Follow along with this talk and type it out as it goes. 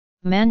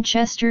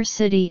Manchester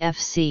City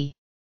FC.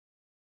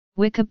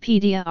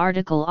 Wikipedia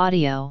article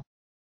audio.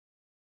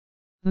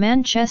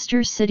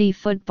 Manchester City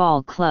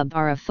Football Club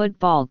are a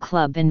football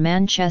club in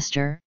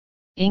Manchester,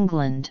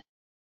 England.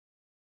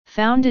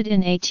 Founded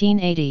in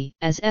 1880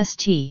 as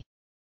St.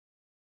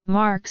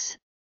 Mark's,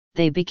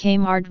 they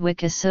became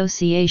Ardwick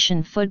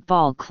Association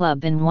Football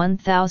Club in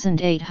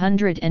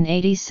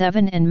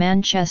 1887 and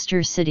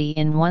Manchester City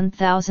in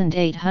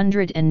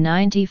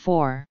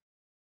 1894.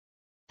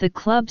 The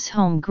club's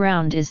home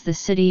ground is the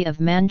City of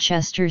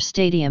Manchester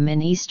Stadium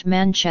in East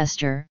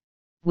Manchester,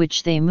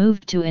 which they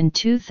moved to in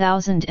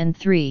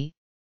 2003,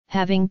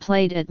 having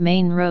played at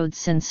Main Road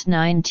since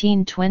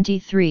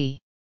 1923.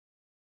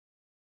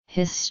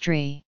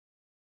 History.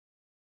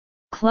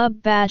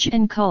 Club badge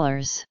and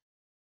colors.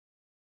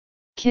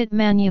 Kit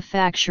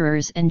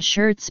manufacturers and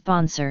shirt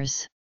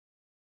sponsors.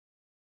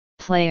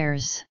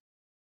 Players.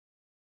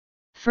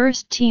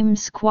 First team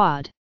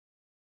squad.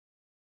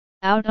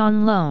 Out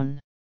on loan.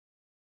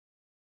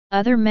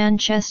 Other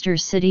Manchester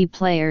City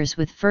players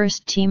with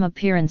first team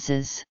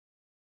appearances.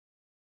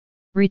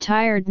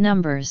 Retired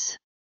numbers.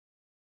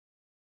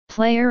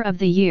 Player of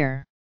the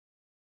Year.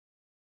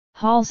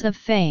 Halls of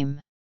Fame.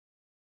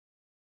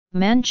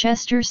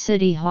 Manchester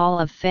City Hall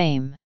of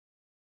Fame.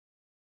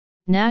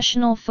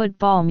 National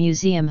Football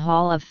Museum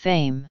Hall of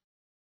Fame.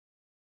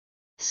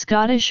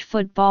 Scottish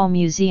Football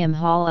Museum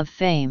Hall of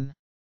Fame.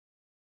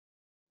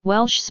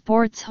 Welsh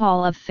Sports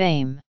Hall of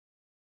Fame.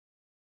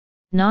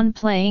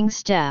 Non-playing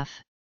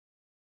staff.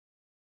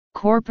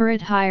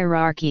 Corporate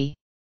hierarchy.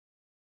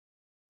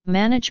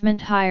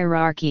 Management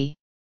hierarchy.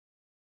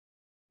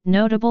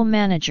 Notable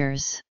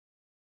managers.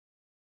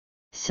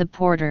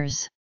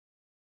 Supporters.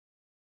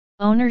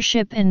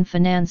 Ownership and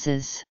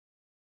finances.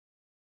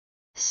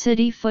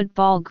 City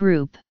Football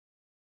Group.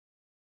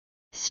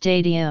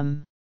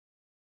 Stadium.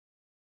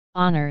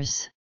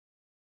 Honours.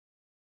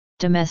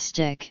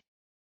 Domestic.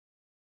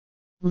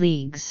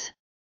 Leagues.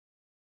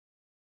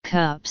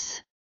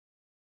 Cups.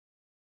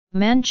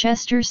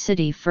 Manchester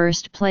City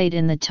first played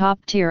in the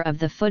top tier of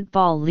the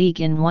Football League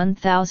in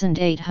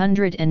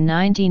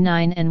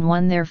 1899 and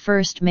won their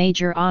first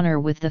major honour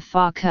with the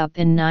FA Cup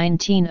in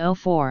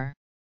 1904.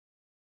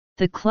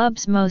 The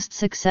club's most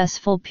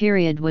successful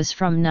period was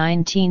from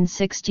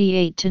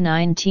 1968 to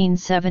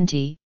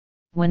 1970,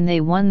 when they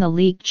won the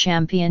League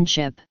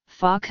Championship,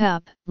 FA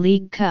Cup,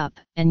 League Cup,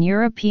 and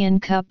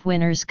European Cup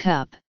Winners'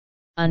 Cup,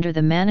 under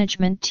the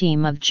management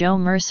team of Joe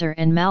Mercer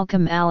and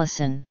Malcolm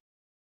Allison.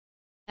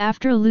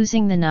 After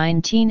losing the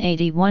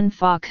 1981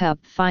 FA Cup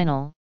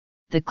final,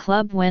 the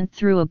club went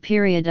through a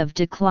period of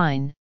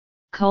decline,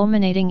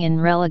 culminating in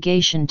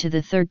relegation to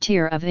the third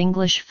tier of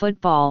English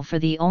football for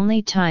the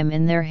only time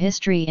in their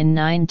history in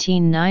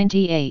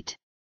 1998.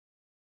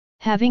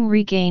 Having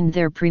regained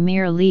their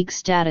Premier League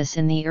status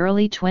in the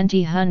early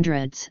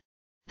 2000s,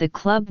 the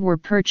club were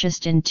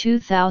purchased in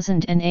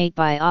 2008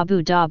 by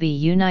Abu Dhabi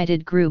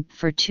United Group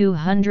for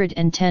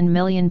 £210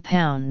 million.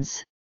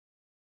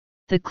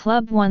 The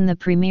club won the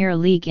Premier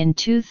League in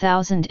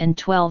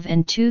 2012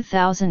 and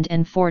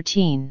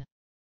 2014.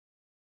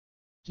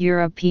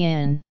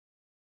 European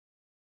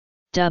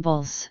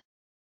doubles.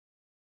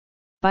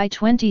 By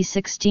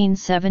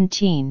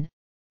 2016-17,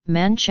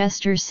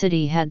 Manchester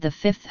City had the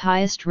fifth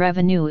highest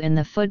revenue in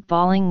the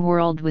footballing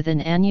world with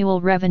an annual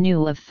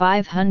revenue of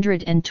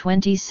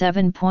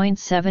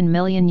 €527.7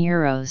 million.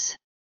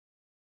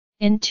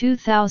 In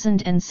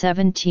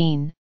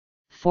 2017,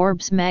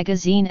 Forbes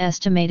magazine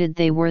estimated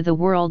they were the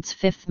world's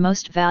fifth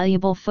most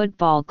valuable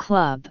football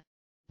club,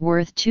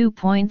 worth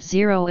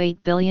 $2.08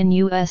 billion.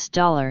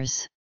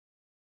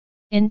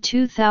 In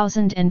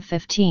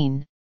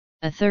 2015,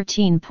 a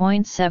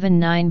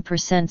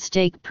 13.79%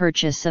 stake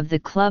purchase of the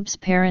club's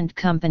parent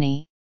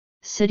company,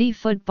 City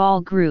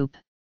Football Group,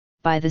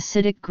 by the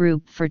CITIC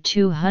Group for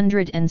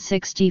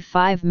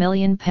 £265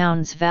 million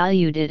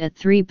valued it at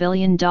 $3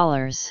 billion.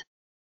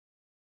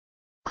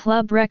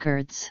 Club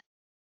records.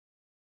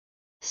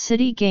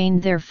 City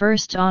gained their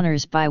first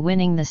honours by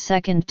winning the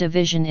second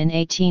division in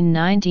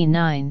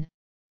 1899,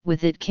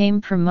 with it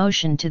came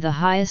promotion to the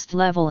highest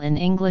level in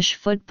English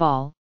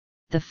football,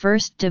 the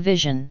First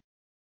Division.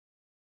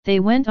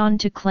 They went on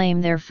to claim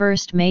their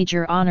first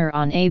major honour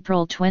on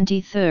April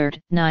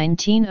 23,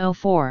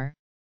 1904,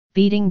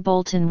 beating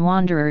Bolton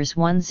Wanderers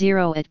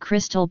 1-0 at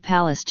Crystal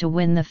Palace to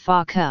win the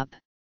FA Cup.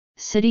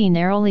 City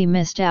narrowly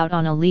missed out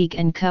on a league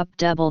and cup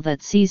double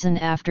that season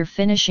after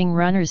finishing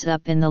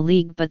runners-up in the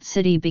league, but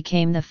City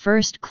became the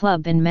first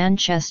club in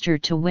Manchester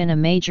to win a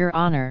major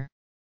honour.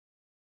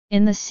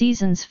 In the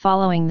seasons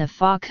following the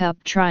FA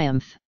Cup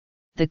triumph,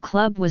 the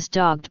club was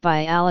dogged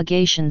by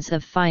allegations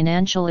of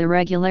financial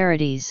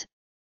irregularities,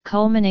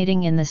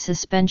 culminating in the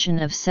suspension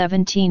of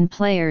 17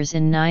 players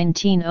in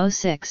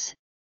 1906,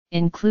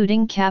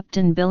 including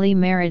captain Billy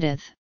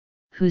Meredith,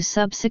 who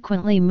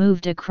subsequently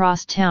moved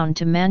across town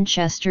to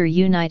Manchester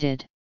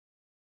United.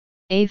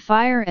 A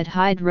fire at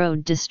Hyde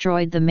Road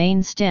destroyed the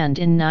main stand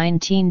in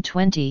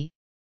 1920,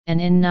 and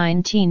in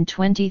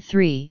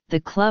 1923 the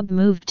club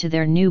moved to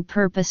their new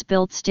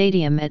purpose-built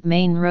stadium at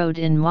Main Road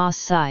in Moss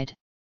Side.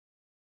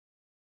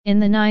 In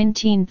the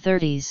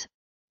 1930s,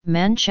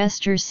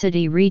 Manchester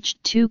City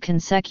reached 2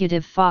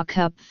 consecutive FA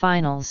Cup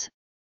finals,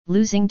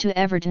 losing to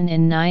Everton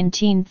in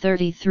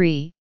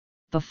 1933,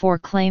 before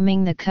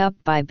claiming the cup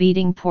by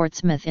beating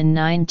Portsmouth in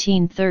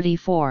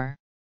 1934.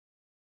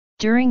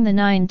 During the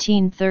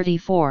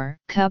 1934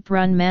 Cup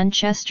run,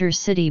 Manchester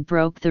City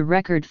broke the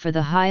record for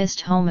the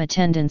highest home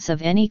attendance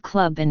of any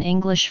club in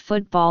English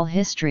football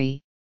history,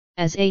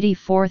 as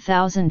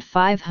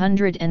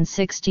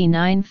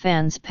 84,569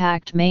 fans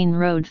packed Main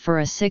Road for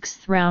a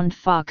 6th-round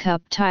FA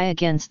Cup tie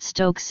against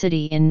Stoke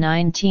City in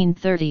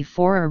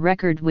 1934, a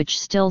record which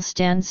still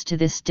stands to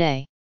this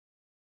day.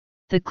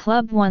 The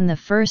club won the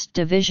First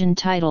Division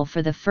title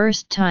for the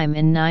first time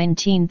in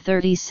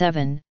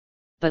 1937,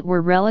 but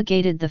were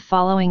relegated the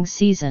following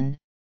season,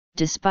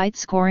 despite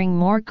scoring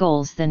more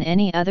goals than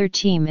any other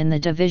team in the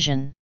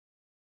division.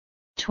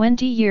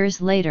 20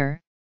 years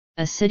later,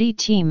 a City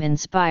team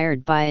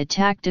inspired by a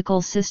tactical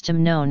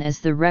system known as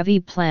the Revie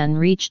Plan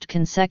reached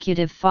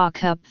consecutive FA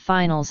Cup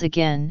finals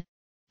again,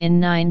 in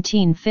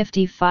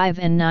 1955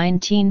 and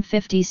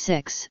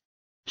 1956,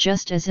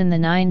 just as in the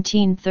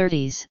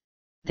 1930s.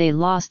 They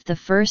lost the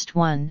first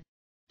one,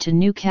 to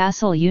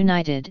Newcastle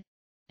United,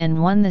 and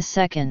won the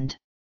second.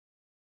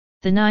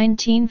 The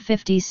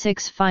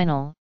 1956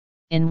 final,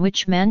 in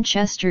which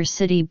Manchester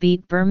City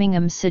beat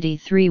Birmingham City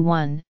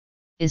 3-1,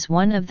 is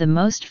one of the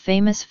most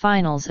famous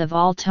finals of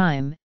all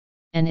time,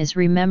 and is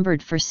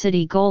remembered for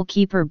City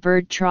goalkeeper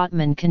Bert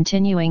Trautmann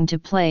continuing to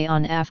play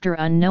on after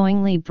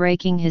unknowingly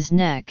breaking his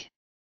neck.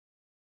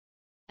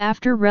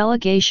 After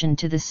relegation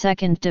to the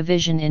second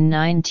division in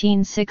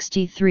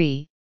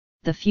 1963,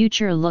 the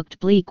future looked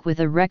bleak with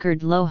a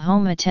record-low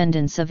home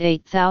attendance of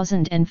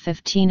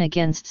 8,015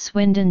 against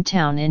Swindon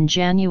Town in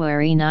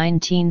January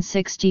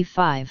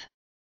 1965.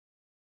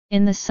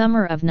 In the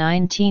summer of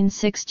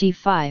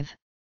 1965,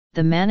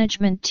 the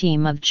management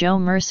team of Joe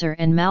Mercer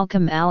and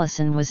Malcolm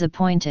Allison was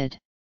appointed.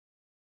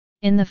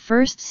 In the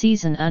first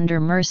season under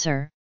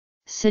Mercer,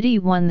 City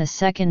won the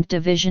second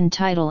division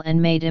title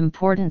and made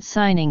important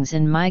signings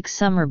in Mike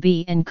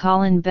Summerby and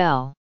Colin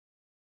Bell.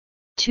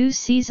 2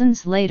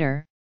 seasons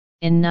later,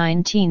 in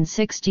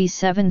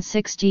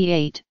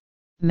 1967-68,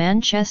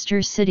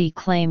 Manchester City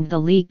claimed the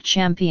league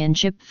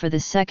championship for the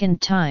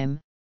second time,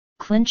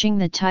 clinching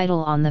the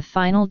title on the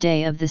final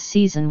day of the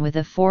season with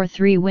a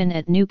 4-3 win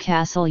at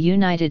Newcastle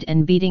United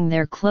and beating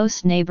their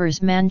close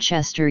neighbours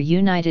Manchester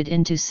United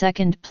into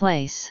second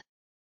place.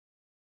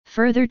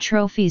 Further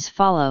trophies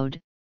followed.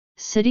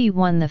 City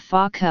won the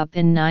FA Cup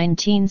in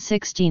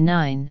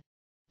 1969,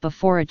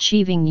 before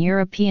achieving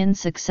European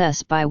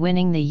success by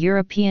winning the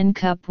European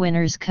Cup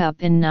Winners'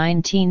 Cup in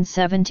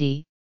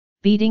 1970,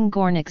 beating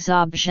Gornik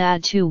Zabrze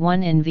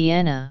 2-1 in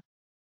Vienna.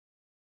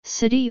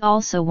 City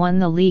also won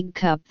the League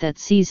Cup that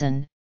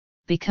season,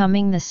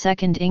 becoming the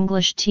second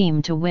English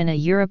team to win a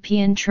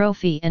European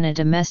trophy and a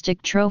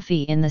domestic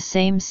trophy in the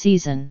same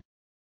season.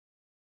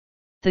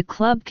 The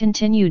club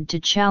continued to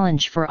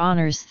challenge for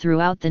honours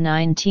throughout the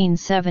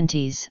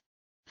 1970s,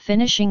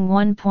 finishing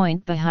 1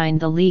 point behind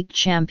the league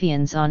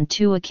champions on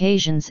 2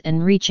 occasions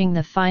and reaching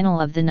the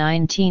final of the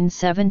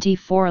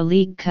 1974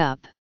 League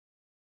Cup.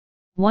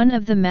 One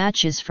of the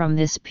matches from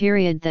this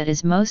period that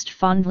is most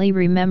fondly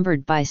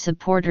remembered by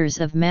supporters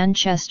of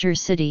Manchester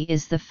City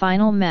is the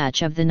final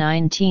match of the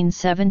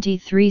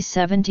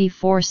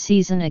 1973-74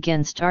 season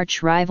against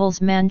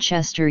arch-rivals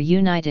Manchester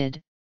United,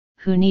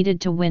 who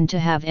needed to win to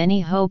have any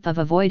hope of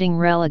avoiding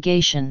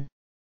relegation.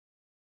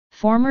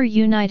 Former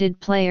United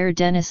player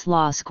Dennis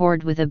Law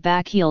scored with a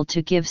backheel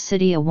to give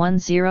City a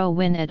 1-0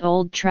 win at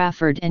Old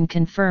Trafford and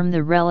confirm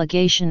the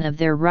relegation of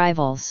their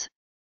rivals.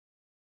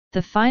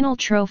 The final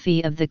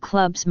trophy of the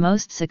club's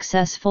most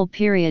successful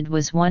period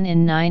was won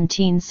in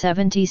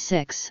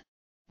 1976,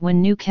 when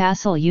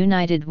Newcastle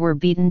United were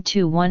beaten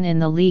 2-1 in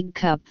the League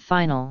Cup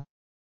final.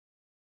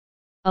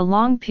 A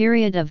long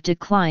period of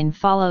decline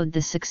followed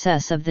the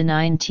success of the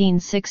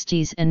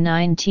 1960s and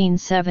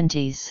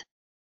 1970s.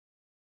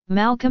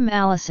 Malcolm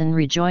Allison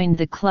rejoined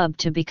the club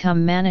to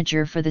become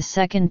manager for the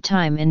second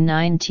time in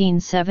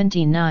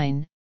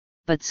 1979,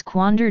 but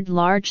squandered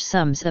large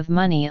sums of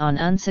money on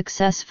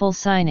unsuccessful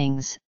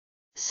signings,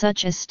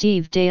 such as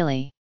Steve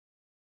Daly.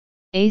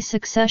 A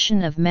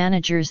succession of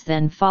managers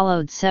then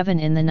followed, 7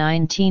 in the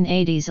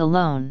 1980s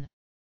alone.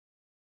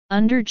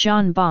 Under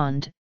John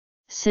Bond,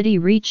 City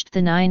reached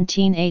the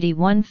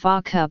 1981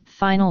 FA Cup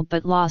final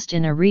but lost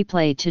in a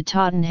replay to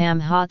Tottenham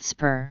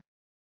Hotspur.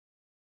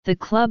 The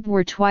club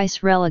were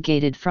twice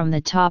relegated from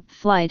the top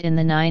flight in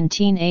the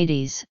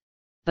 1980s,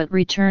 but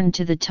returned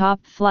to the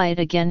top flight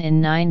again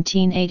in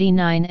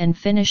 1989 and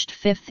finished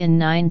 5th in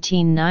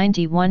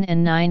 1991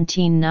 and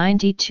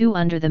 1992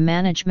 under the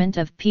management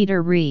of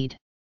Peter Reid.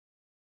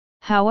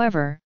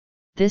 However,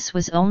 this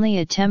was only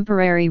a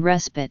temporary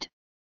respite,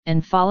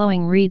 and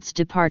following Reid's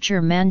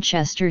departure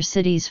Manchester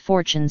City's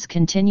fortunes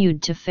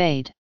continued to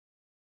fade.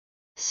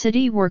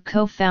 City were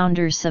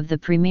co-founders of the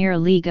Premier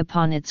League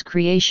upon its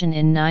creation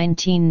in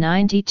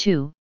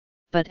 1992,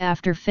 but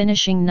after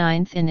finishing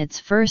ninth in its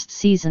first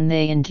season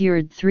they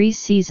endured 3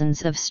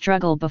 seasons of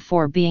struggle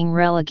before being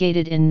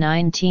relegated in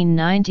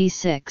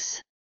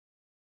 1996.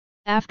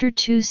 After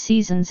 2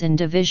 seasons in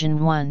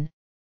Division 1,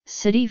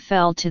 City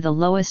fell to the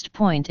lowest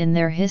point in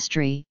their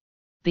history,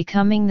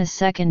 becoming the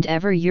second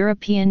ever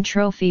European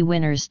trophy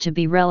winners to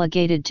be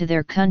relegated to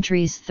their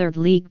country's third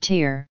league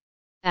tier,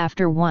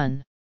 after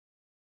 1.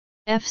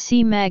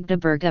 FC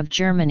Magdeburg of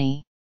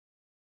Germany.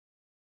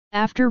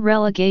 After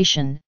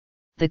relegation,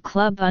 the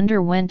club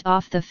underwent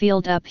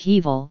off-the-field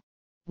upheaval,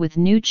 with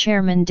new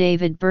chairman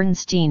David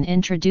Bernstein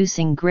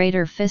introducing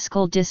greater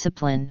fiscal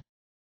discipline.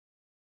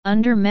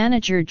 Under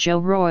manager Joe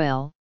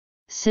Royle,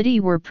 City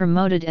were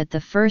promoted at the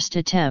first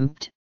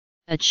attempt,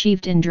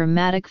 achieved in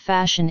dramatic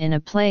fashion in a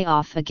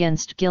play-off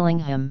against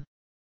Gillingham.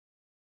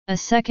 A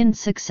second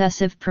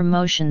successive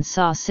promotion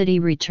saw City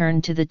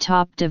return to the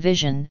top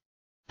division,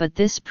 but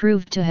this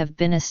proved to have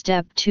been a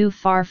step too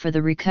far for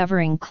the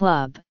recovering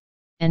club,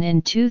 and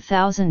in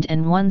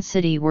 2001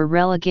 City were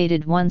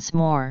relegated once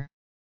more.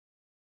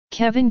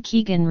 Kevin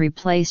Keegan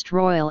replaced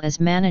Royle as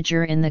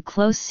manager in the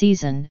close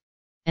season,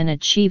 and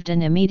achieved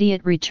an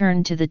immediate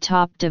return to the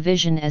top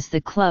division as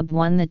the club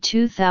won the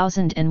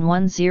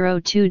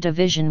 2001-02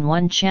 Division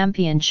 1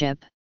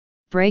 championship,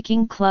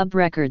 breaking club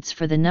records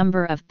for the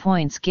number of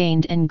points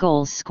gained and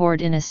goals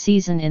scored in a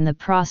season in the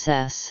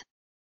process.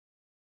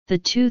 The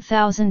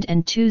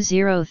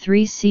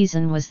 2002-03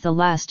 season was the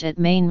last at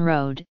Main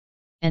Road,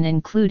 and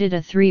included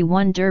a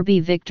 3-1 derby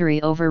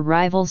victory over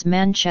rivals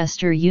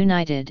Manchester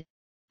United,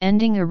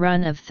 ending a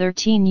run of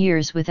 13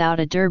 years without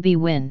a derby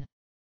win.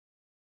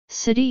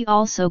 City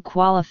also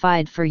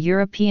qualified for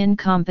European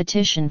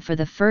competition for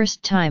the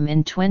first time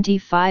in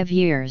 25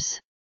 years.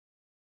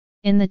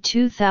 In the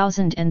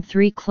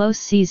 2003 close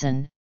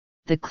season,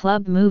 the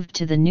club moved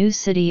to the new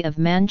City of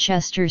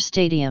Manchester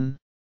Stadium.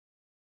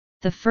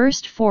 The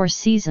first 4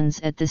 seasons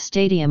at the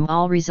stadium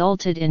all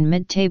resulted in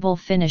mid-table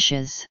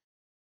finishes.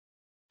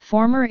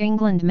 Former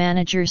England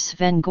manager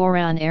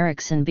Sven-Göran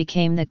Eriksson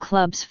became the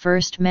club's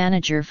first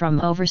manager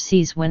from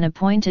overseas when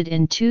appointed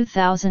in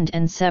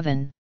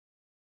 2007.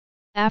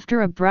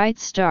 After a bright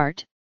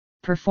start,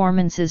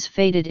 performances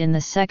faded in the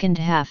second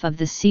half of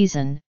the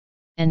season,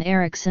 and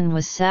Eriksson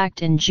was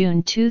sacked in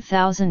June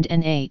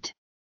 2008.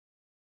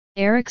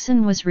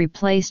 Eriksson was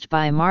replaced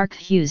by Mark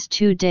Hughes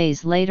 2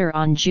 days later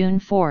on June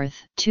 4,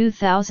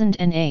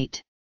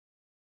 2008.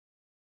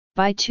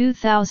 By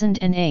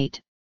 2008,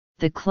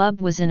 the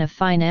club was in a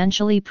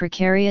financially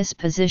precarious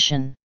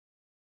position.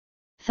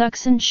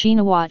 Thuksen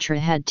Shinawatra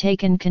had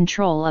taken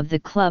control of the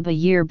club a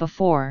year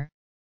before,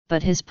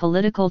 but his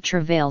political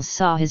travails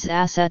saw his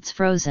assets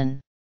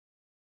frozen.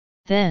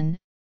 Then,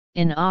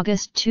 in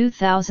August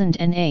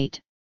 2008,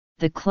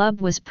 the club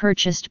was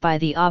purchased by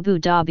the Abu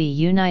Dhabi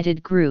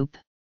United Group.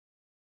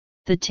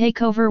 The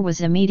takeover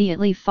was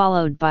immediately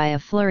followed by a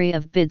flurry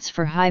of bids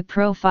for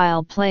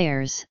high-profile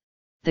players.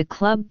 The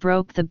club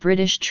broke the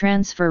British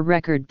transfer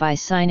record by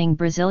signing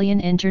Brazilian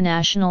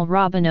international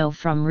Robinho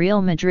from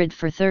Real Madrid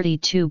for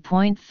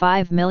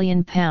 £32.5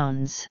 million.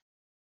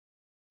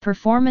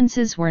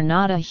 Performances were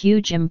not a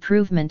huge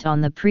improvement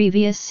on the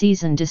previous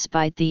season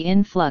despite the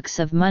influx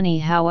of money,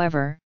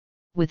 however,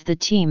 with the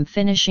team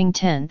finishing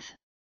 10th,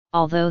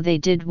 although they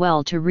did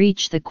well to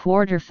reach the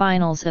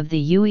quarter-finals of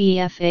the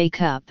UEFA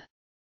Cup.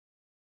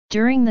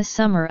 During the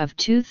summer of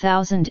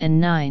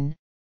 2009,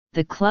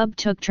 the club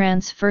took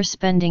transfer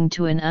spending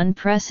to an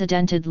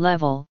unprecedented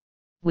level,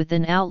 with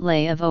an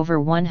outlay of over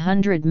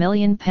 £100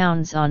 million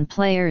on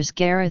players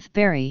Gareth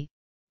Barry,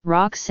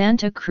 Roque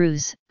Santa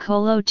Cruz,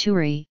 Kolo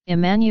Touré,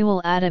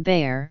 Emmanuel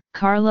Adebayor,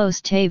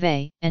 Carlos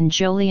Tevez, and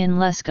Jolien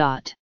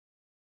Lescott.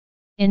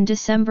 In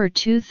December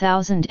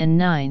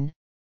 2009,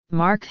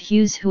 Mark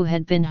Hughes, who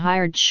had been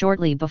hired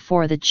shortly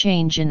before the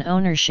change in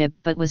ownership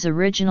but was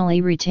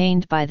originally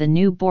retained by the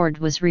new board,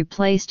 was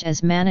replaced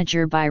as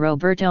manager by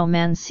Roberto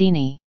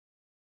Mancini.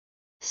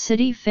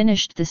 City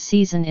finished the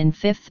season in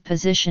 5th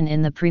position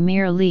in the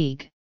Premier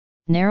League,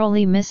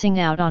 narrowly missing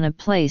out on a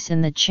place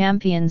in the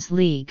Champions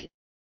League,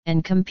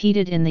 and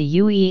competed in the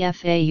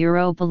UEFA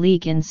Europa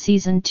League in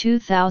season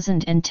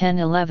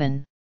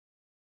 2010-11.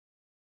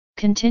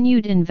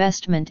 Continued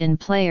investment in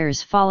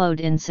players followed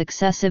in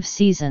successive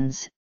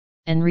seasons,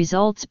 and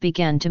results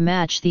began to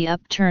match the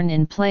upturn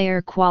in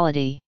player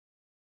quality.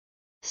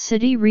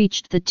 City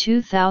reached the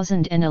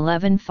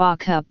 2011 FA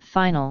Cup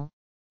final,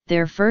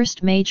 their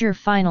first major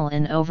final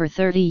in over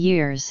 30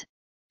 years,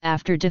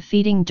 after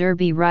defeating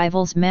derby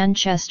rivals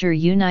Manchester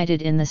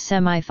United in the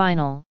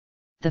semi-final,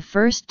 the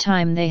first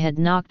time they had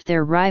knocked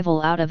their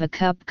rival out of a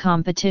cup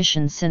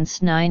competition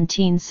since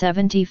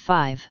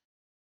 1975.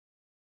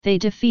 They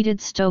defeated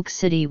Stoke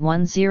City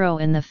 1-0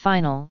 in the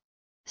final,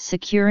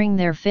 securing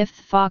their 5th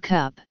FA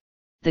Cup,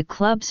 the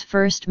club's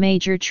first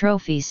major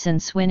trophy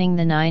since winning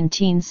the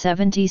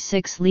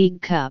 1976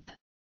 League Cup.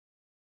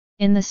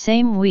 In the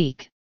same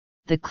week,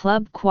 the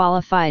club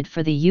qualified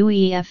for the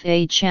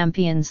UEFA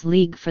Champions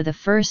League for the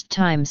first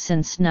time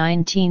since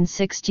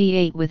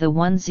 1968 with a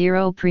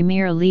 1-0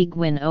 Premier League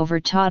win over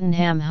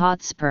Tottenham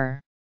Hotspur.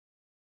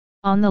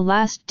 On the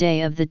last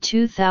day of the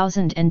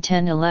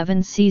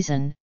 2010-11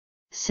 season,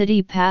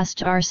 City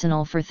passed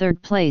Arsenal for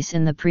third place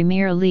in the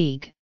Premier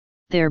League,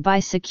 thereby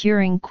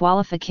securing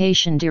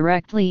qualification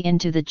directly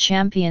into the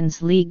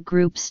Champions League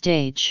group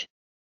stage.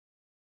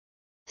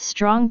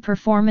 Strong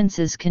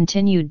performances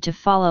continued to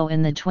follow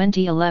in the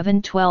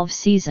 2011-12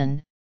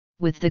 season,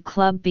 with the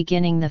club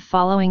beginning the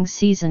following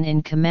season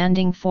in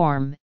commanding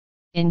form,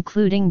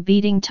 including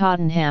beating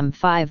Tottenham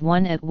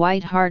 5-1 at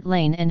White Hart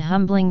Lane and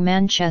humbling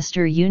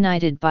Manchester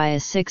United by a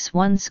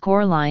 6-1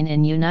 scoreline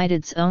in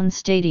United's own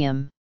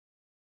stadium.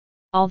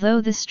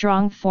 Although the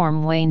strong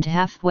form waned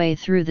halfway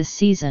through the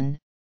season,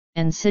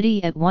 and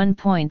City at one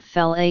point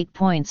fell 8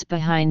 points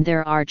behind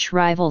their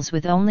arch-rivals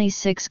with only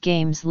 6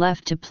 games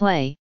left to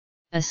play,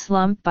 a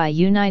slump by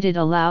United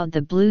allowed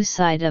the blue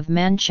side of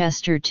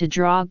Manchester to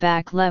draw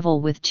back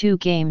level with 2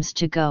 games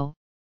to go,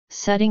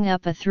 setting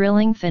up a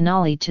thrilling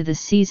finale to the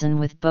season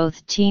with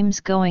both teams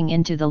going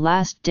into the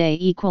last day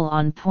equal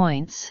on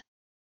points.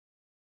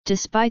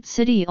 Despite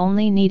City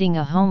only needing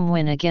a home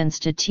win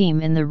against a team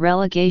in the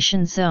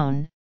relegation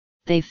zone,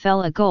 they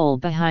fell a goal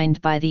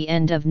behind by the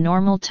end of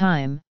normal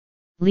time,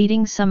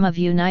 leading some of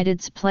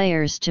United's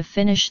players to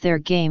finish their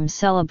game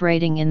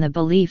celebrating in the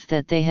belief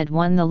that they had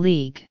won the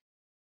league.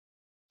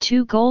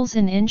 2 goals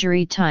in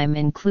injury time,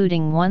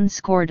 including one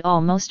scored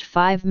almost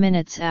 5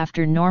 minutes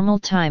after normal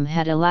time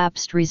had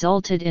elapsed,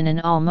 resulted in an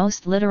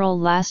almost literal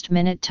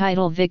last-minute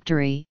title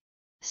victory,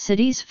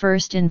 City's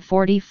first in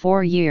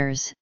 44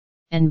 years,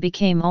 and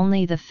became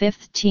only the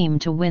 5th team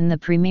to win the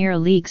Premier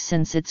League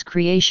since its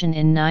creation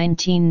in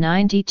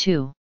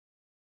 1992.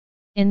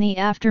 In the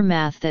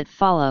aftermath that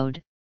followed,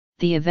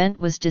 the event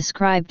was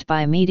described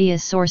by media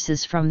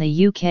sources from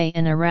the UK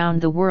and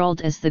around the world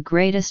as the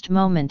greatest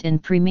moment in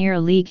Premier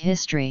League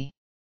history.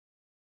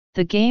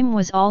 The game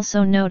was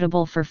also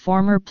notable for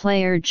former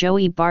player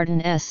Joey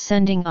Barton's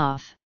sending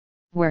off,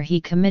 where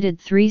he committed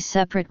 3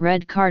 separate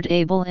red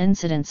card-able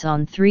incidents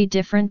on 3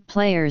 different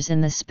players in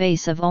the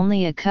space of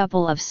only a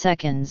couple of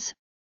seconds,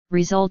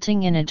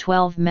 resulting in a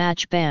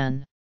 12-match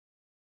ban.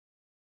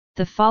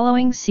 The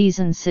following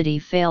season City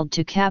failed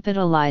to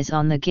capitalize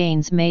on the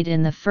gains made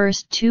in the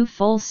first 2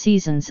 full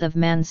seasons of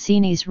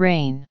Mancini's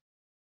reign.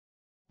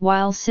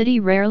 While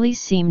City rarely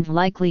seemed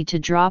likely to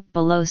drop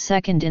below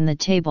second in the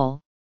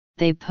table,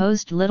 they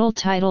posed little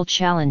title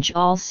challenge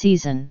all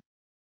season.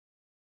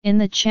 In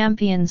the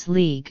Champions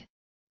League,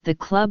 the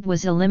club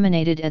was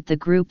eliminated at the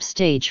group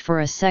stage for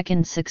a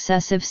second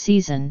successive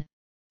season,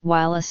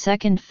 while a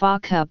second FA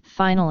Cup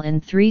final in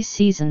 3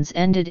 seasons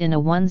ended in a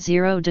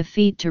 1-0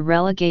 defeat to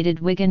relegated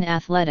Wigan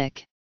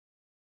Athletic.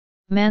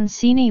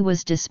 Mancini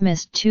was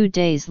dismissed 2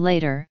 days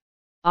later,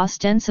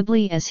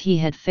 ostensibly as he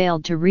had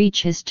failed to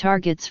reach his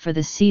targets for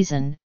the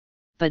season,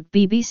 but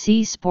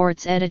BBC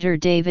Sports editor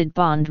David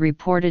Bond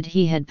reported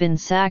he had been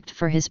sacked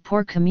for his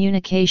poor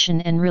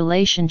communication and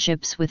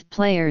relationships with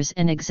players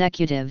and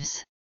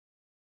executives.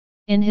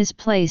 In his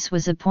place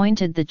was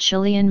appointed the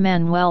Chilean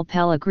Manuel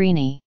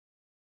Pellegrini.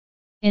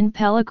 In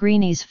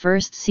Pellegrini's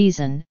first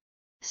season,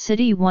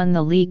 City won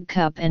the League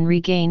Cup and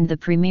regained the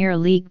Premier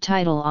League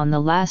title on the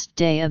last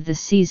day of the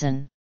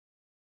season.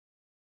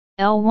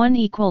 L1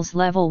 equals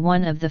level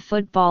 1 of the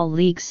Football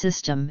League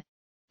system,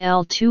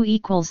 L2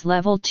 equals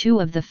level 2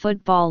 of the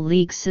Football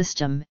League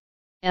system,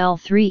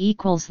 L3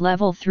 equals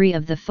level 3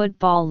 of the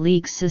Football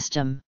League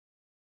system.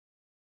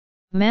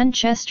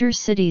 Manchester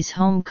City's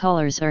home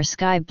colours are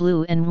sky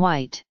blue and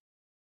white.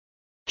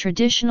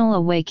 Traditional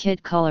away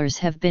kit colours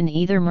have been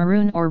either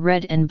maroon or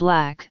red and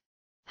black,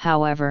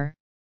 however,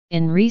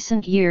 in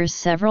recent years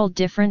several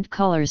different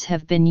colours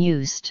have been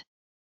used.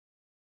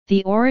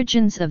 The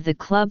origins of the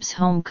club's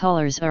home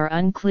colours are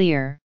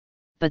unclear,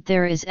 but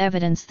there is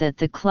evidence that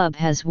the club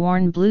has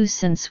worn blue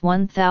since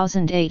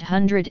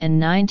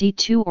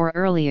 1892 or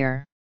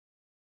earlier.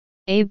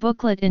 A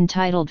booklet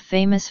entitled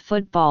Famous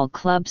Football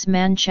Clubs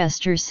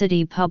Manchester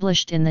City,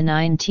 published in the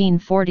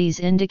 1940s,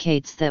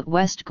 indicates that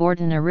West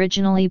Gordon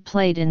originally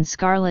played in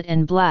scarlet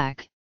and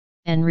black,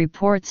 and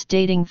reports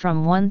dating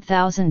from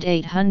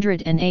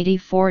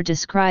 1884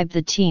 describe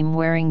the team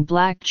wearing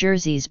black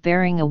jerseys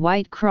bearing a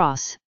white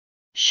cross,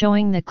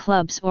 showing the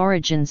club's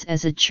origins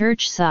as a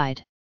church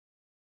side.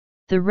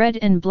 The red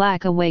and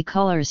black away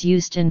colours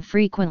used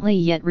infrequently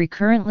yet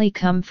recurrently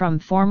come from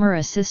former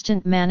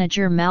assistant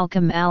manager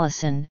Malcolm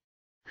Allison,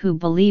 who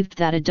believed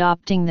that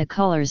adopting the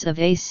colours of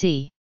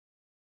AC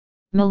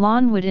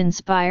Milan would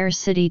inspire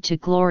City to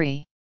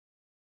glory.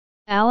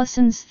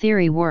 Allison's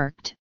theory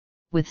worked,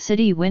 with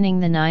City winning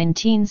the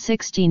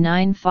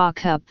 1969 FA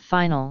Cup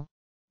final,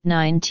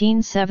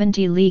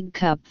 1970 League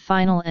Cup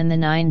final and the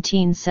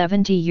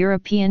 1970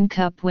 European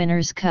Cup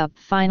Winners' Cup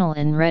final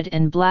in red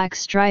and black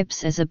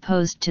stripes as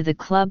opposed to the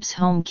club's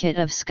home kit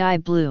of sky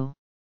blue.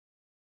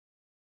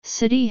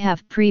 City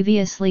have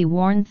previously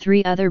worn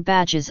 3 other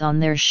badges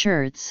on their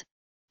shirts,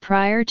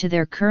 prior to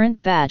their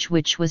current badge,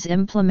 which was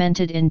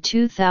implemented in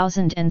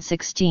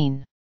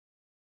 2016.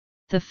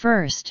 The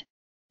first,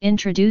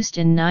 introduced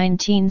in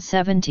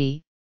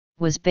 1970,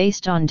 was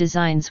based on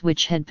designs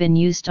which had been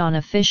used on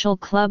official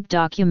club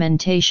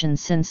documentation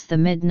since the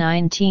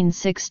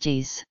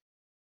mid-1960s.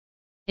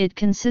 It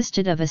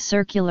consisted of a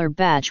circular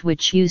badge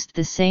which used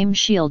the same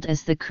shield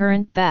as the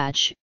current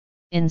badge,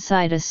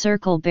 inside a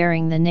circle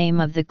bearing the name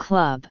of the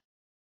club.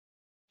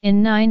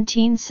 In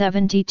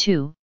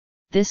 1972,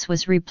 this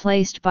was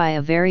replaced by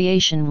a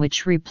variation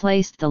which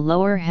replaced the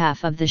lower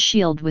half of the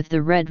shield with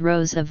the Red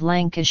Rose of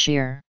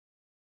Lancashire.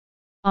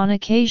 On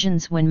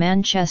occasions when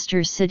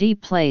Manchester City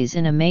plays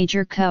in a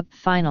major cup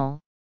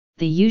final,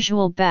 the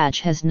usual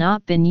badge has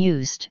not been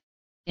used.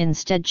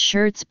 Instead,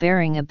 shirts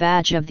bearing a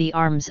badge of the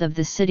arms of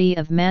the City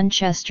of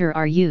Manchester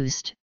are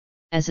used,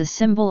 as a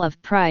symbol of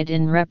pride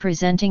in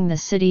representing the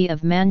City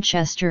of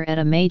Manchester at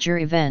a major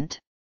event.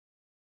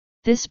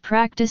 This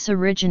practice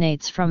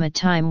originates from a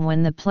time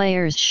when the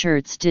players'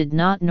 shirts did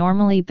not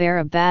normally bear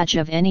a badge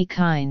of any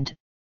kind,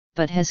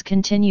 but has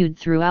continued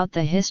throughout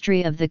the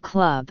history of the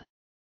club.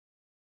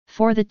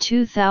 For the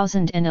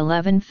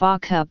 2011 FA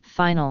Cup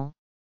final,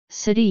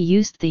 City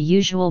used the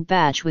usual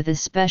badge with a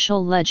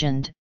special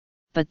legend,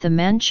 but the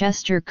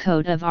Manchester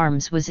coat of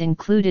arms was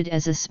included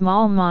as a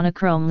small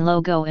monochrome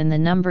logo in the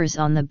numbers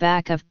on the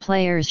back of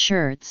players'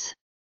 shirts.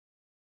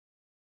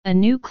 A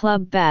new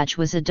club badge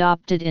was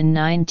adopted in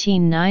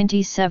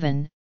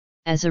 1997,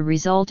 as a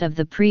result of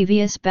the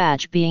previous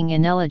badge being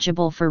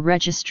ineligible for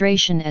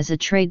registration as a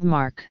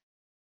trademark.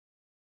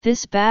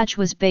 This badge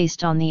was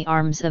based on the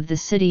arms of the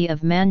City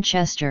of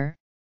Manchester,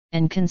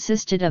 and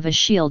consisted of a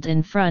shield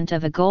in front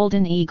of a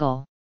golden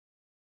eagle.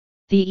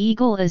 The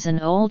eagle is an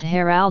old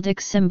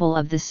heraldic symbol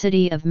of the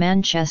City of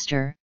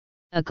Manchester.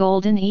 A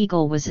golden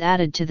eagle was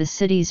added to the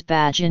city's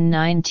badge in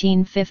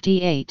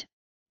 1958,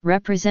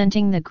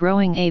 representing the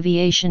growing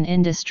aviation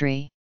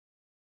industry.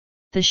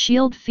 The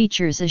shield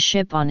features a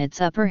ship on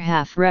its upper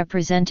half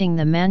representing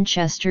the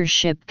Manchester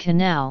Ship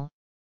Canal,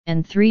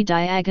 and three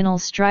diagonal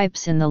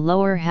stripes in the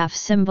lower half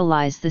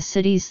symbolize the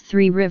city's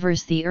three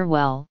rivers: the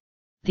Irwell,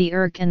 the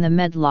Irk and the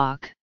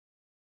Medlock.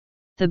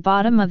 The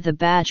bottom of the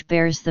badge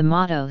bears the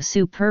motto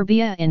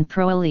Superbia in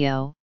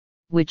Proelio,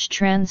 which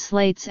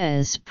translates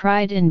as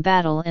Pride in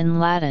Battle in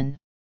Latin.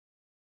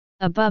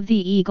 Above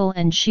the eagle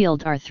and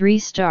shield are three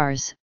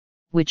stars,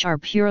 which are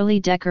purely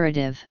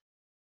decorative.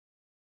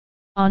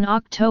 On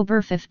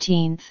October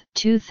 15,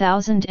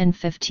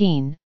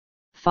 2015,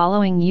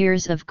 following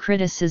years of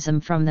criticism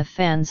from the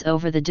fans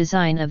over the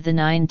design of the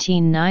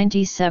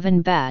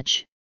 1997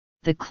 badge,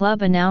 the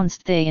club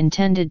announced they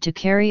intended to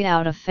carry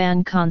out a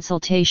fan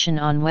consultation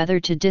on whether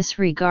to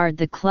disregard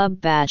the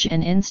club badge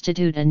and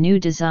institute a new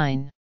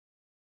design.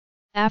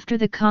 After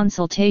the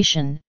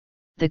consultation,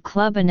 the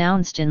club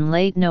announced in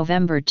late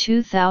November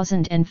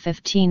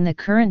 2015 the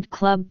current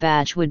club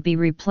badge would be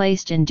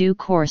replaced in due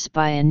course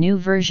by a new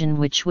version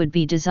which would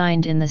be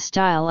designed in the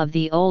style of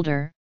the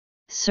older,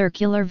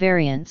 circular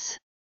variants.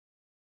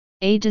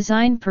 A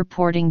design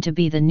purporting to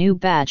be the new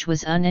badge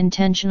was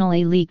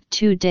unintentionally leaked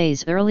 2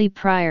 days early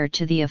prior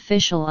to the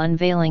official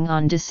unveiling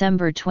on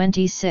December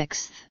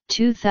 26,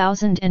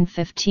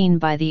 2015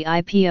 by the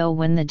IPO,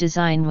 when the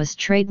design was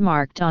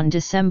trademarked on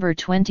December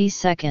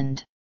 22.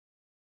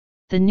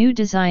 The new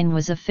design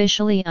was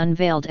officially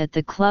unveiled at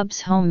the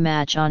club's home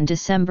match on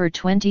December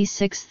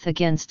 26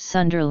 against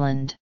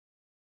Sunderland.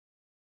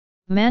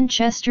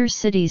 Manchester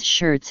City's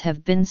shirts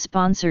have been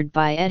sponsored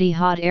by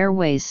Etihad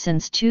Airways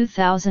since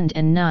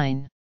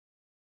 2009.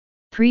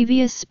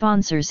 Previous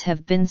sponsors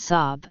have been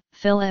Saab,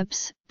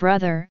 Philips,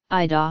 Brother,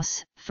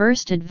 Eidos,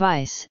 First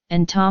Advice,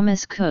 and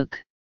Thomas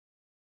Cook.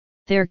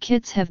 Their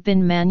kits have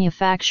been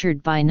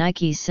manufactured by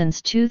Nike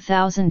since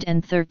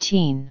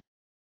 2013.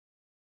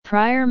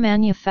 Prior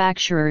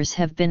manufacturers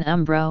have been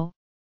Umbro,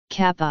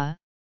 Kappa,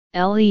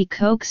 Le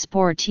Coq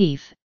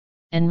Sportif,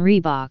 and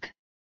Reebok.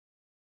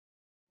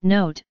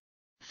 Note: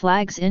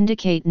 flags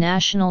indicate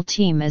national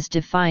team as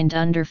defined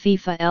under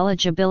FIFA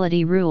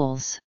eligibility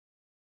rules.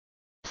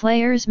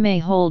 Players may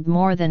hold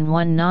more than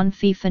one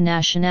non-FIFA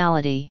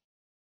nationality.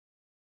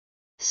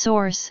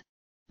 Source: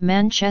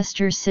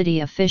 Manchester City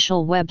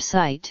official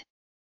website.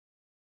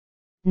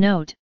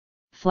 Note: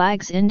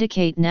 flags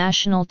indicate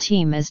national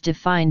team as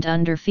defined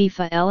under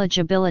FIFA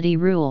eligibility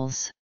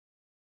rules.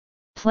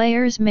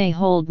 Players may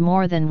hold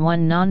more than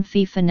one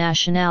non-FIFA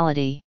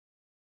nationality.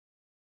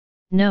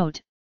 Note: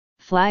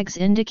 flags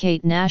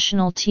indicate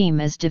national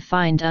team as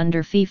defined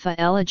under FIFA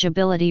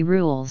eligibility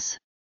rules.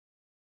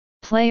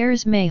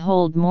 Players may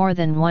hold more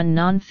than one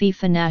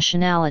non-FIFA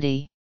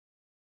nationality.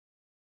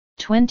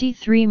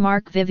 23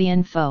 Marc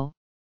Vivien Foe,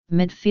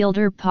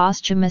 midfielder,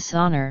 posthumous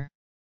honour.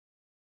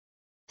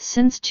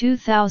 Since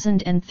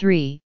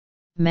 2003,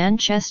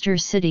 Manchester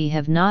City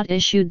have not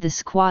issued the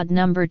squad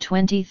number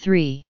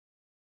 23.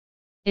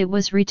 It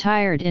was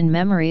retired in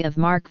memory of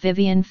Marc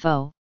Vivien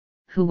Foe,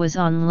 who was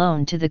on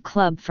loan to the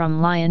club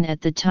from Lyon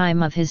at the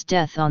time of his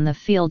death on the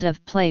field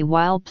of play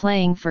while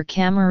playing for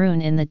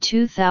Cameroon in the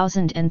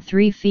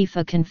 2003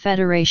 FIFA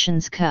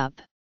Confederations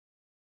Cup.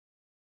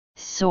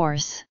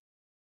 Source: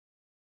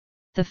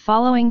 the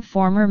following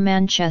former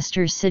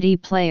Manchester City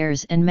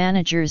players and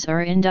managers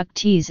are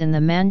inductees in the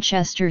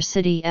Manchester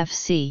City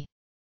FC.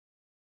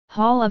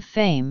 Hall of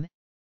Fame,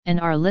 and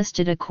are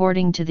listed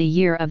according to the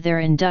year of their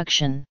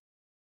induction.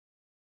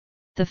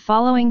 The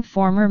following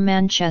former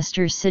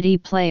Manchester City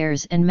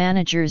players and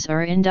managers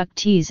are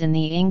inductees in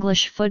the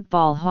English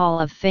Football Hall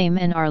of Fame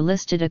and are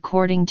listed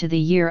according to the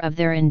year of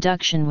their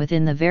induction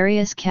within the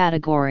various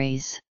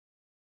categories.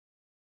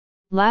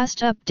 Last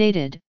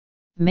updated,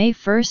 May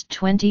 1,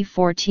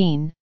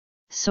 2014,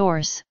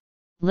 source,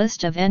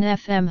 list of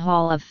NFM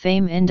Hall of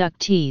Fame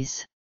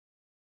inductees.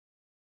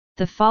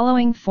 The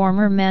following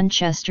former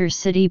Manchester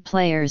City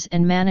players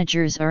and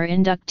managers are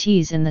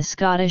inductees in the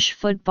Scottish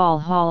Football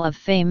Hall of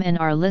Fame and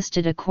are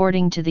listed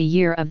according to the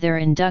year of their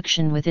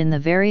induction within the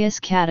various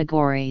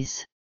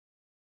categories.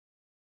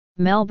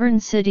 Melbourne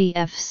City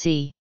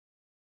FC.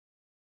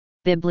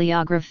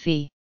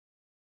 Bibliography.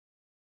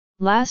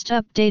 Last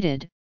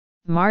updated,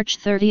 March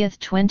 30,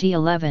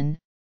 2011,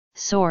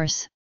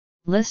 source,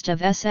 list of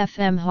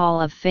SFM Hall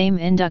of Fame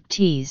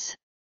inductees.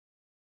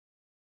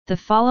 The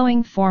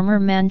following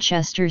former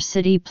Manchester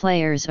City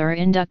players are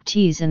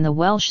inductees in the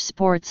Welsh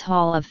Sports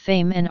Hall of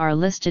Fame and are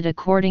listed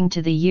according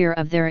to the year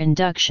of their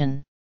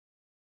induction.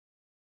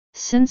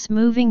 Since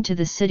moving to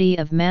the City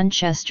of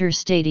Manchester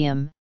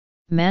Stadium,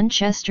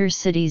 Manchester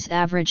City's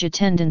average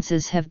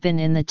attendances have been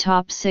in the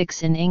top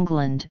 6 in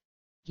England,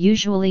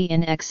 usually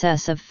in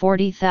excess of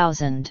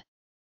 40,000.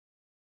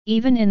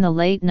 Even in the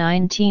late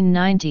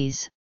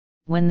 1990s,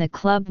 when the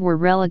club were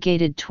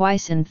relegated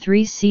twice in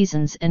 3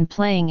 seasons and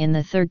playing in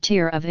the third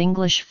tier of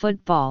English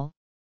football,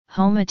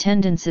 home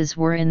attendances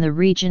were in the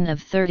region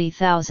of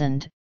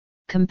 30,000,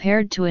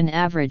 compared to an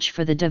average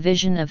for the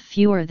division of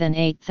fewer than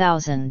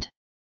 8,000.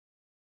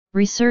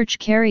 Research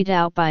carried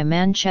out by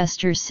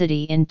Manchester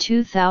City in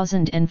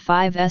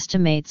 2005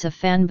 estimates a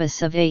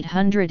fanbase of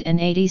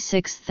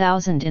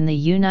 886,000 in the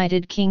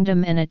United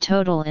Kingdom and a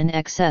total in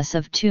excess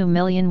of 2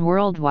 million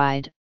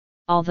worldwide,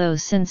 although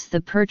since the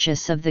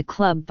purchase of the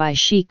club by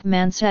Sheikh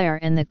Mansour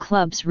and the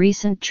club's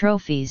recent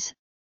trophies,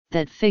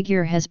 that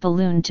figure has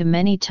ballooned to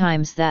many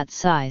times that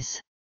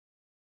size.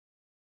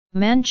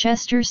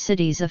 Manchester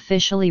City's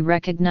officially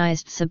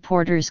recognised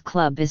supporters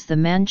club is the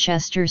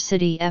Manchester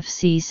City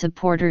FC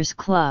Supporters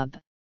Club,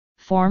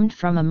 formed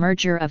from a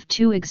merger of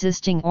 2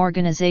 existing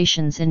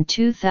organisations in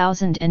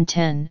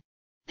 2010,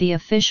 the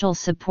Official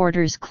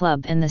Supporters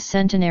Club and the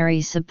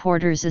Centenary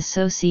Supporters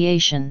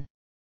Association.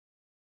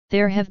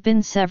 There have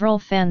been several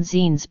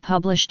fanzines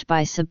published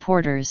by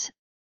supporters.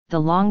 The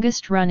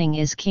longest running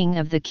is King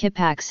of the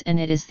Kippax and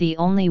it is the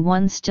only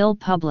one still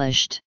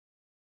published.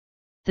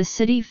 The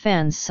City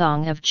fans'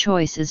 song of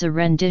choice is a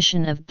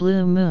rendition of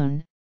Blue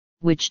Moon,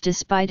 which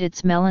despite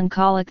its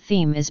melancholic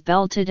theme is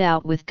belted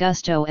out with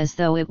gusto as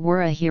though it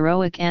were a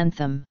heroic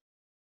anthem.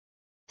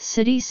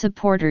 City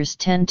supporters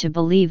tend to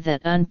believe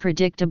that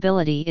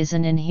unpredictability is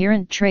an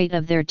inherent trait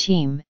of their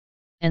team,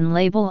 and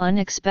label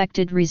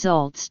unexpected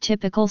results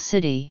typical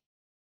City.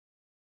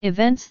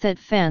 Events that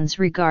fans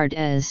regard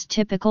as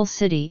typical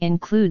City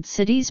include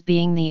City's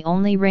being the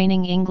only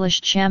reigning English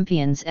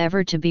champions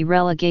ever to be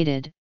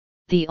relegated,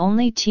 the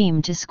only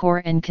team to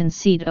score and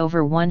concede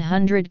over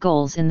 100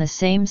 goals in the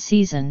same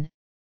season,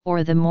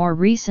 or the more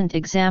recent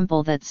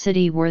example that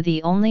City were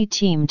the only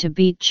team to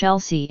beat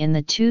Chelsea in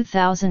the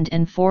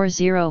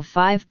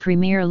 2004-05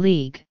 Premier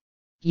League.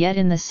 Yet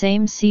in the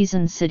same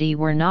season City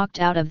were knocked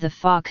out of the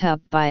FA Cup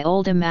by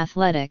Oldham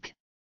Athletic,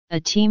 a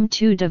team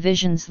 2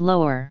 divisions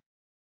lower.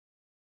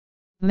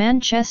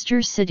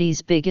 Manchester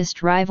City's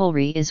biggest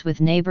rivalry is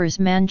with neighbours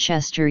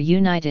Manchester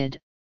United,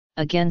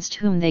 against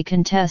whom they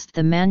contest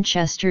the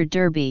Manchester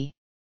Derby.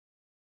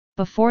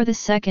 Before the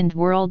Second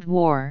World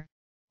War,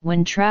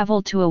 when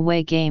travel to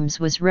away games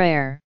was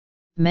rare,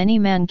 many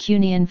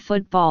Mancunian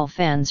football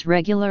fans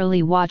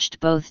regularly watched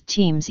both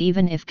teams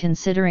even if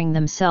considering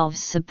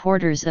themselves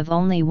supporters of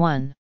only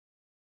one.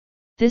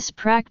 This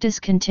practice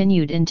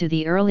continued into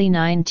the early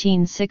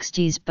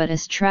 1960s, but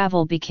as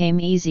travel became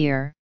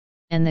easier,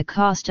 and the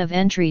cost of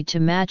entry to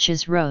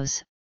matches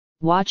rose,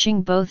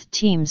 watching both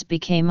teams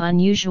became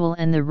unusual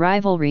and the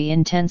rivalry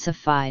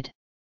intensified.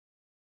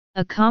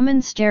 A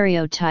common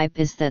stereotype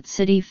is that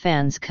City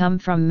fans come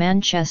from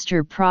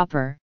Manchester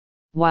proper,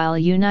 while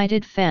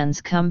United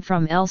fans come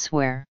from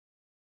elsewhere.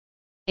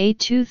 A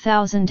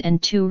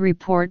 2002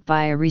 report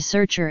by a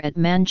researcher at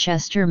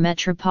Manchester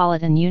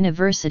Metropolitan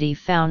University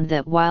found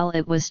that while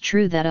it was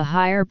true that a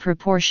higher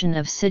proportion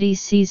of City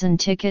season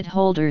ticket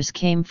holders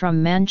came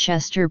from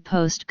Manchester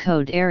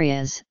postcode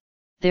areas,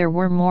 there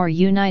were more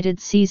United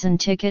season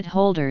ticket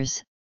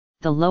holders,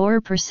 the lower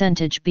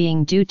percentage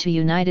being due to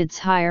United's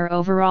higher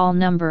overall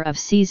number of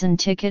season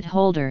ticket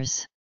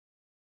holders.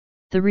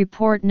 The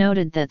report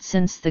noted that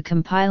since the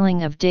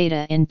compiling of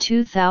data in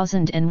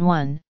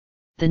 2001,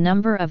 the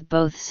number of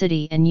both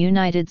City and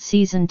United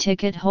season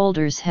ticket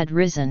holders had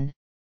risen.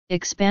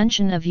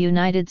 Expansion of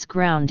United's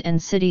ground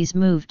and City's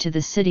move to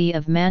the City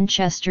of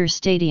Manchester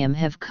Stadium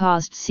have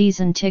caused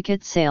season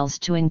ticket sales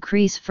to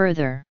increase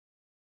further.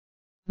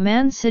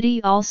 Man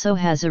City also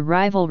has a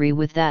rivalry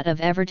with that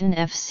of Everton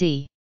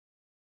FC.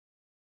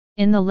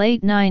 In the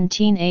late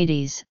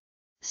 1980s,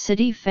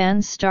 City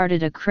fans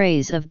started a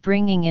craze of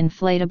bringing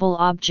inflatable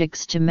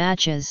objects to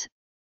matches,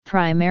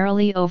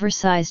 primarily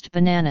oversized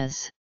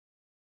bananas.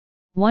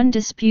 One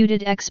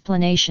disputed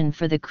explanation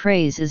for the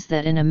craze is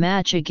that in a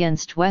match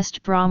against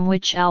West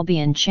Bromwich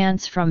Albion,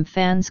 chants from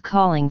fans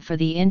calling for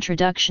the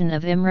introduction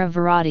of Imra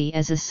variety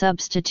as a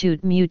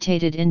substitute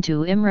mutated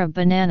into Imra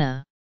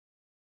banana.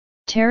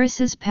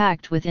 Terraces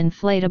packed with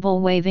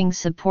inflatable waving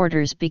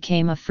supporters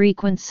became a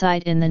frequent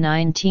sight in the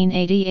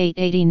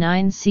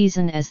 1988-89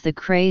 season as the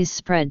craze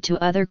spread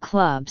to other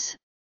clubs,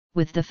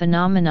 with the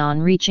phenomenon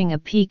reaching a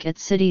peak at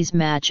City's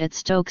match at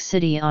Stoke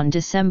City on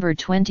December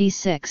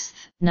 26,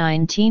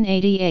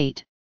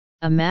 1988,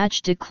 a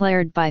match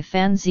declared by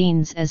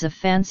fanzines as a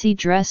fancy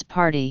dress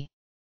party.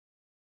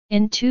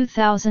 In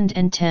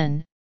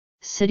 2010,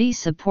 City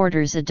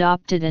supporters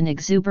adopted an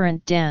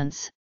exuberant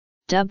dance,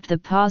 dubbed the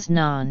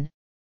Poznan,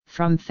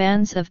 from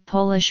fans of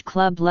Polish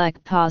club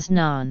Lech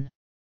Poznan.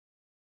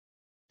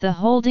 The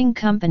holding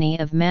company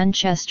of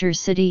Manchester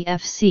City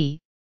FC,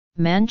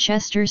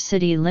 Manchester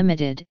City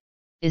Limited,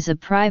 is a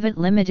private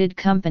limited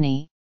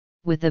company,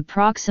 with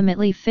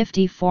approximately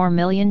 54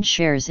 million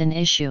shares in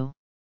issue.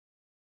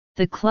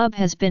 The club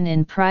has been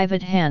in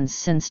private hands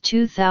since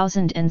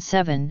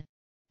 2007,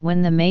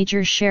 when the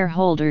major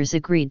shareholders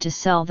agreed to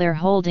sell their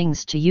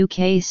holdings to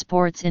UK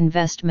Sports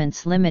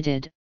Investments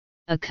Limited,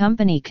 a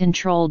company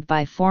controlled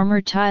by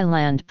former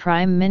Thailand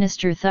Prime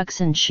Minister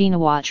Thaksin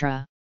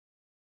Shinawatra.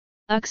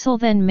 Uxal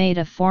then made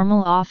a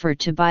formal offer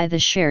to buy the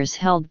shares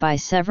held by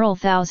several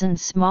thousand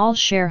small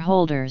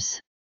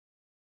shareholders.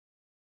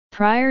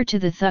 Prior to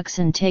the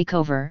Thaksin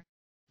takeover,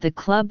 the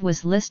club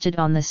was listed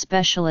on the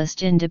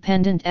specialist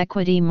independent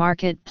equity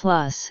market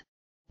Plus,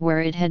 where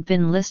it had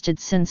been listed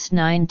since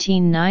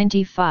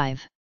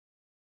 1995.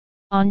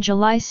 On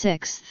July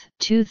 6,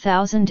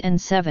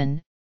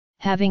 2007,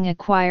 having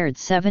acquired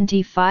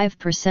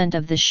 75%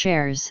 of the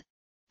shares,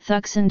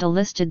 Thaksin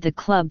delisted the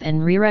club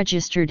and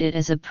re-registered it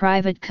as a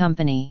private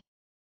company.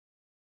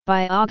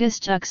 By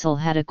August, Uxal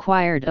had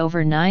acquired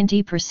over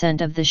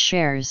 90% of the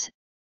shares,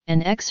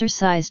 and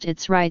exercised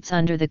its rights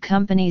under the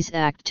Companies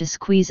Act to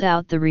squeeze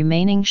out the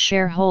remaining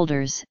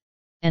shareholders,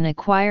 and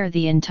acquire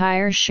the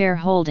entire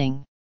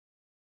shareholding.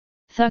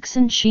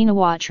 Thaksin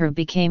Shinawatra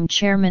became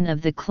chairman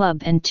of the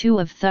club, and two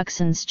of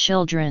Thaksin's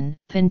children,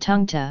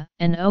 Pintungta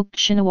and Ok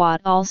Shinawat,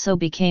 also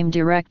became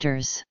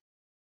directors.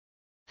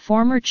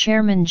 Former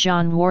chairman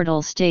John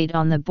Wardle stayed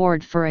on the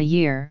board for a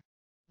year,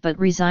 but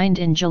resigned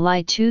in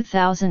July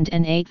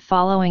 2008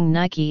 following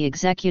Nike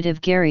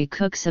executive Gary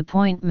Cook's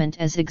appointment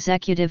as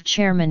executive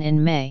chairman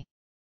in May.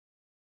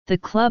 The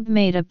club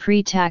made a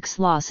pre-tax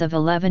loss of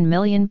 £11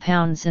 million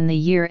in the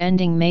year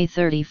ending May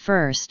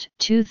 31,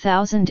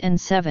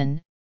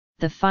 2007,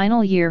 the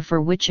final year for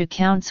which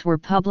accounts were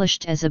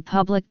published as a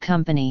public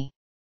company.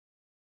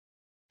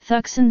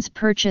 Thaksin's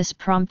purchase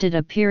prompted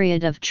a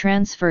period of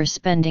transfer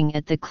spending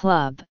at the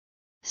club,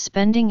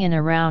 spending in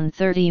around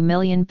 £30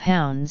 million,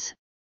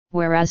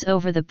 whereas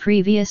over the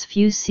previous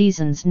few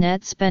seasons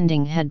net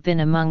spending had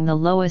been among the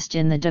lowest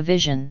in the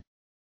division.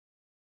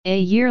 A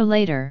year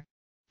later,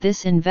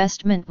 this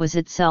investment was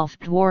itself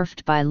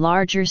dwarfed by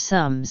larger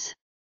sums.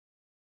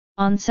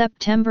 On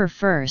September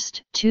 1,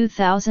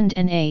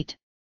 2008,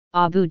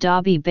 Abu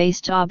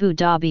Dhabi-based Abu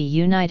Dhabi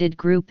United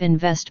Group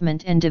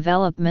Investment and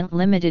Development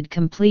Limited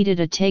completed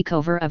a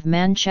takeover of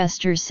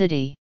Manchester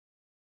City.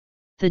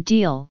 The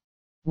deal,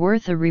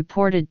 worth a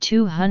reported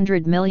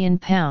 £200 million,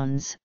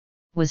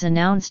 was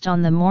announced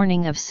on the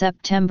morning of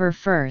September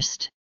 1.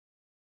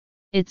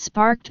 It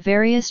sparked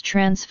various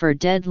transfer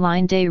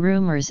deadline day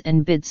rumours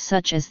and bids,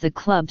 such as the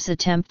club's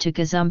attempt to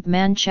gazump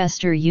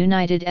Manchester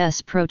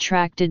United's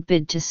protracted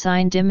bid to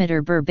sign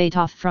Dimitar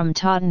Berbatov from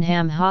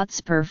Tottenham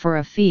Hotspur for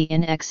a fee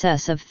in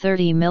excess of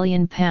 £30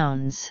 million.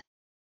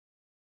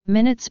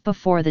 Minutes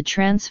before the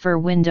transfer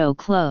window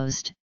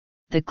closed,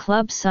 the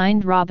club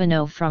signed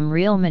Robinho from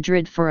Real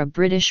Madrid for a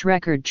British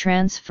record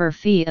transfer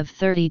fee of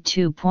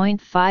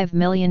 £32.5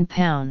 million.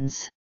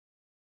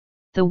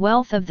 The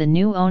wealth of the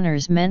new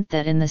owners meant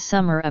that in the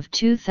summer of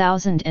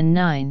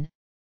 2009,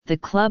 the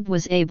club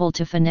was able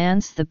to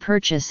finance the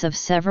purchase of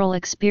several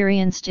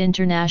experienced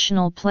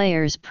international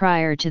players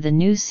prior to the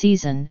new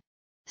season,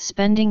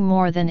 spending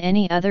more than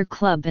any other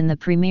club in the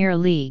Premier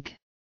League.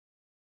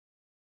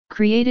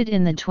 Created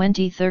in the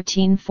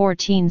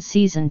 2013-14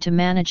 season to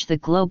manage the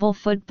global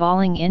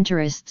footballing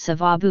interests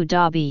of Abu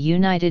Dhabi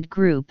United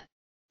Group,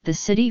 the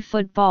City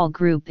Football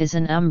Group is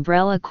an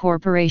umbrella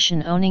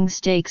corporation owning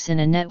stakes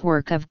in a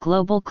network of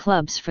global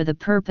clubs for the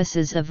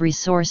purposes of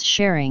resource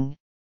sharing,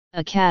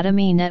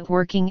 academy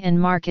networking and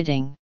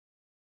marketing.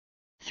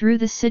 Through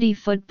the City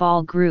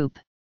Football Group,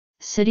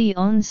 City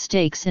owns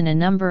stakes in a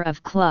number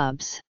of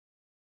clubs.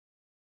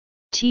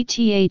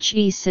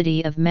 TTHE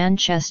City of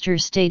Manchester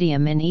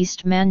Stadium in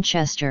East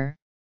Manchester,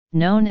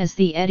 known as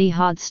the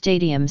Etihad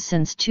Stadium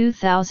since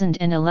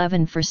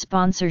 2011 for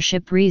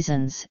sponsorship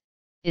reasons,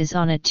 is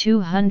on a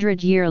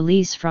 200-year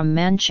lease from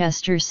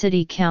Manchester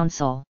City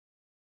Council.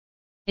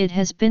 It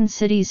has been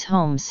City's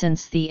home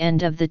since the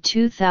end of the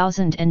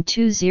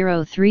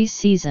 2002-03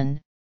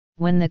 season,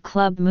 when the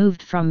club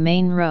moved from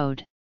Main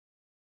Road.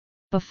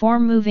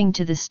 Before moving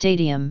to the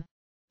stadium,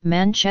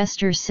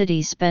 Manchester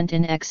City spent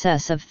in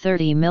excess of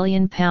 £30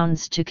 million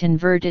to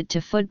convert it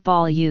to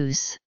football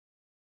use.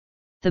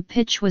 The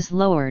pitch was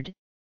lowered,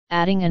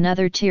 adding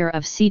another tier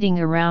of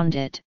seating around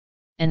it,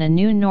 and a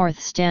new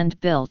north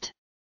stand built.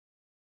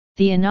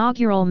 The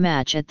inaugural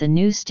match at the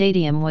new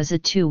stadium was a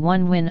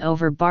 2-1 win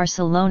over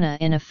Barcelona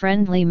in a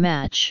friendly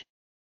match.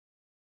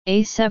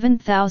 A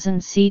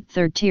 7,000-seat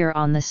third tier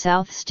on the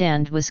south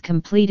stand was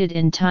completed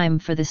in time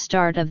for the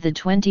start of the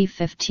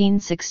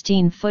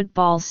 2015-16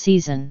 football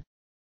season.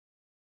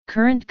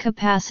 Current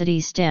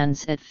capacity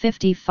stands at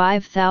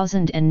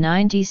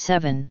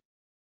 55,097.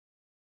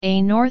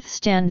 A north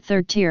stand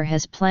third tier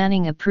has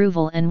planning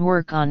approval and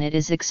work on it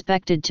is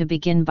expected to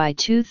begin by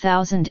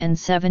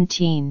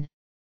 2017,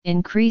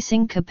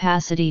 increasing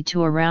capacity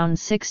to around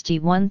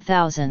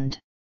 61,000.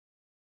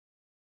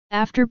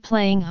 After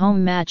playing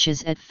home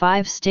matches at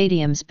 5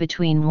 stadiums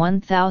between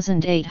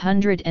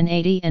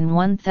 1880 and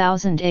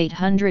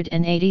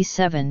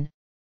 1887,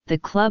 the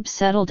club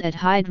settled at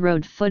Hyde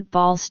Road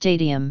Football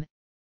Stadium,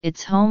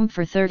 its home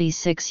for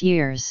 36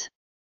 years.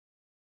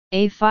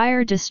 A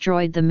fire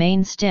destroyed the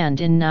main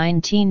stand in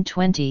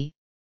 1920,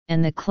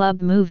 and the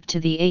club moved to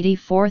the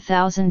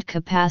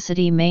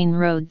 84,000-capacity Main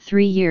Road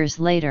 3 years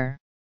later.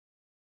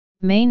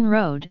 Main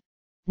Road,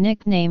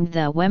 nicknamed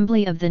the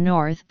Wembley of the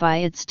North by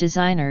its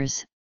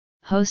designers,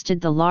 hosted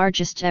the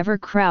largest ever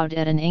crowd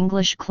at an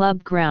English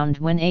club ground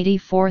when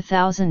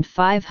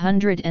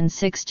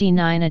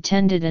 84,569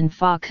 attended an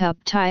FA Cup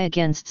tie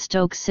against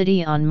Stoke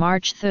City on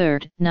March 3,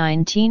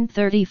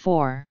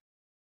 1934.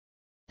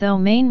 Though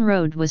Main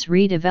Road was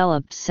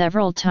redeveloped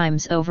several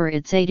times over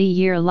its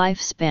 80-year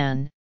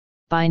lifespan,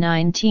 by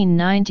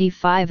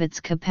 1995 its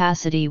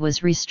capacity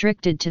was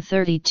restricted to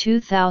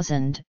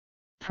 32,000.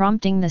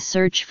 Prompting the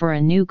search for a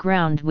new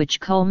ground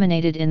which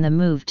culminated in the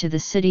move to the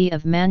City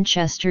of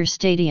Manchester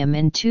Stadium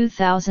in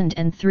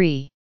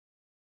 2003.